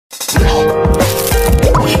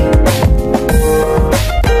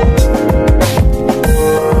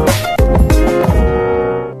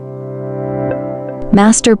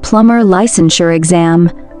Master Plumber Licensure Exam,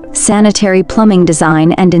 Sanitary Plumbing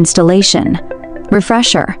Design and Installation.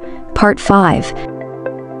 Refresher, Part 5.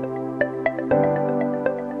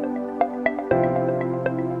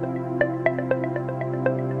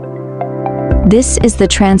 This is the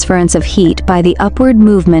transference of heat by the upward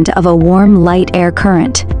movement of a warm light air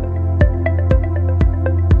current.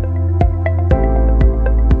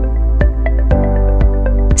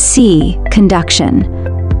 C. Conduction.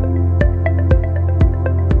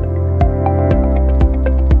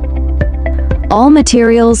 All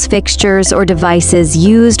materials, fixtures, or devices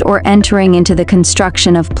used or entering into the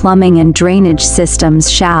construction of plumbing and drainage systems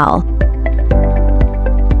shall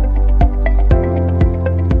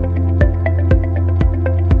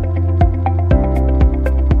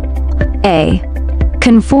A.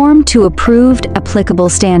 Conform to approved applicable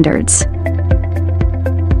standards.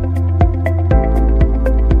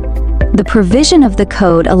 The provision of the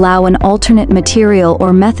code allow an alternate material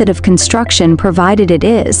or method of construction provided it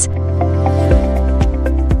is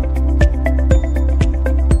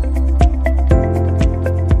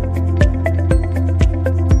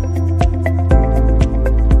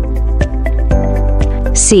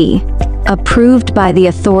C. Approved by the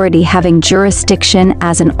authority having jurisdiction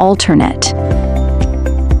as an alternate.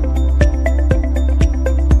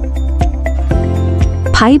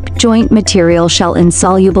 Pipe joint material shall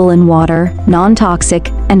insoluble in water, non-toxic,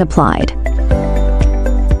 and applied.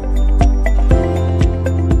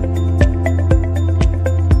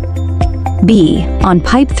 B. On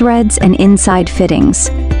pipe threads and inside fittings.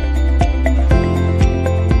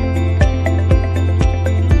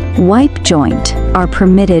 Wipe joint are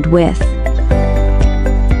permitted with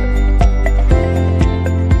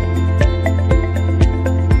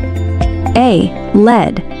A.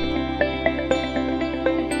 Lead.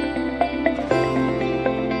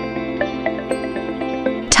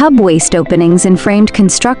 Tub waste openings in framed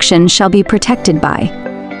construction shall be protected by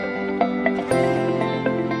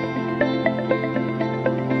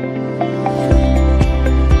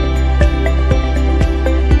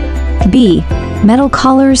B. Metal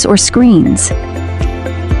collars or screens.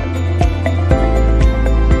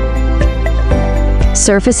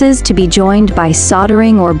 Surfaces to be joined by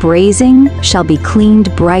soldering or brazing shall be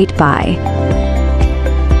cleaned bright by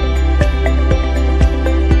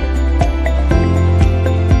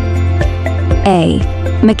A.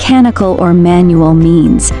 Mechanical or manual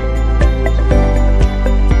means.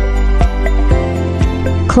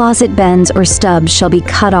 Closet bends or stubs shall be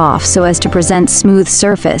cut off so as to present smooth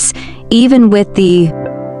surface, even with the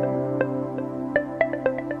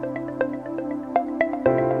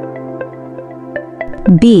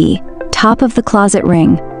B. Top of the closet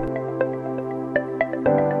ring.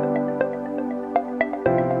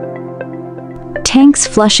 Tanks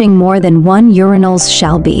flushing more than one urinals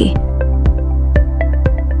shall be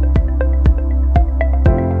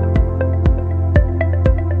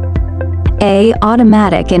A.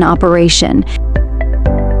 Automatic in operation.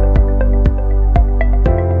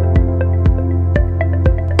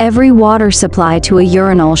 Every water supply to a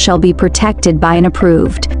urinal shall be protected by an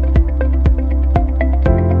approved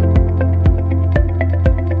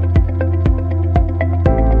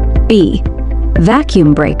B.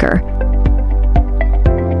 Vacuum breaker.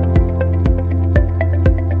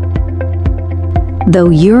 Though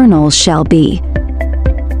urinals shall be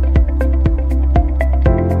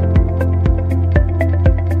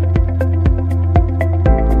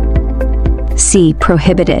C.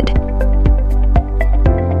 Prohibited.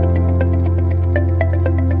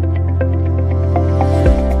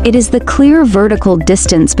 It is the clear vertical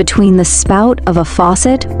distance between the spout of a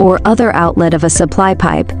faucet or other outlet of a supply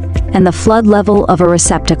pipe and the flood level of a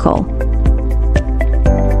receptacle.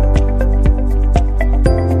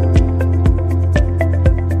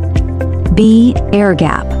 B. Air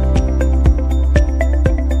gap.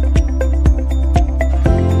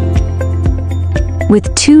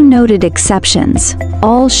 With two noted exceptions,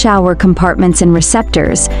 all shower compartments and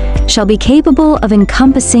receptors shall be capable of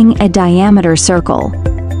encompassing a diameter circle.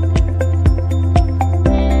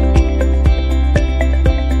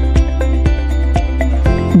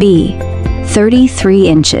 B. 33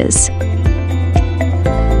 inches.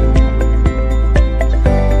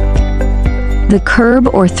 The curb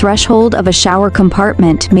or threshold of a shower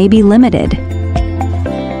compartment may be limited.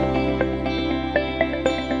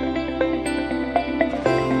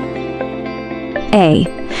 A.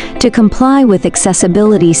 To comply with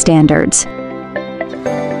accessibility standards.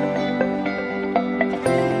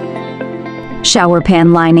 Shower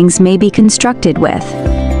pan linings may be constructed with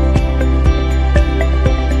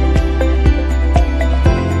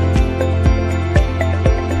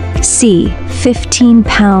C. 15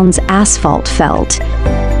 pounds asphalt felt.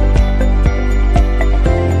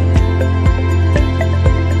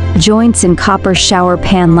 Joints in copper shower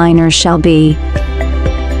pan liners shall be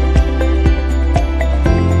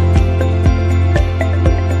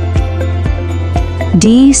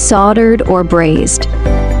D. Soldered or brazed.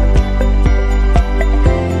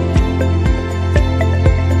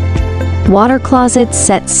 Water closets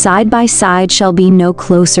set side by side shall be no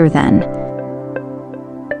closer than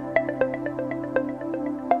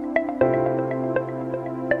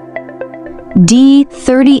D.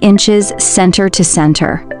 30 inches center to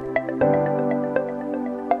center.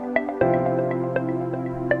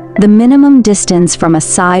 The minimum distance from a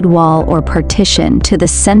side wall or partition to the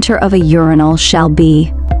center of a urinal shall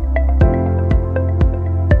be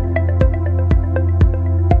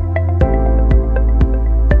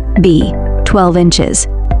B. 12 inches.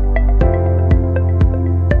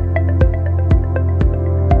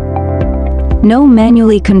 No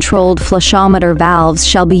manually controlled flushometer valves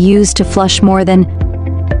shall be used to flush more than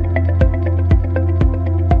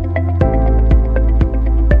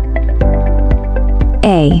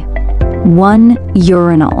A. 1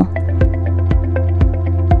 urinal.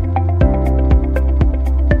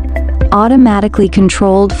 Automatically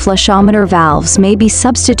controlled flushometer valves may be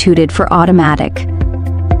substituted for automatic.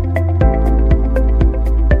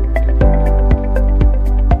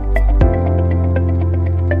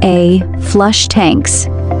 A. Flush tanks.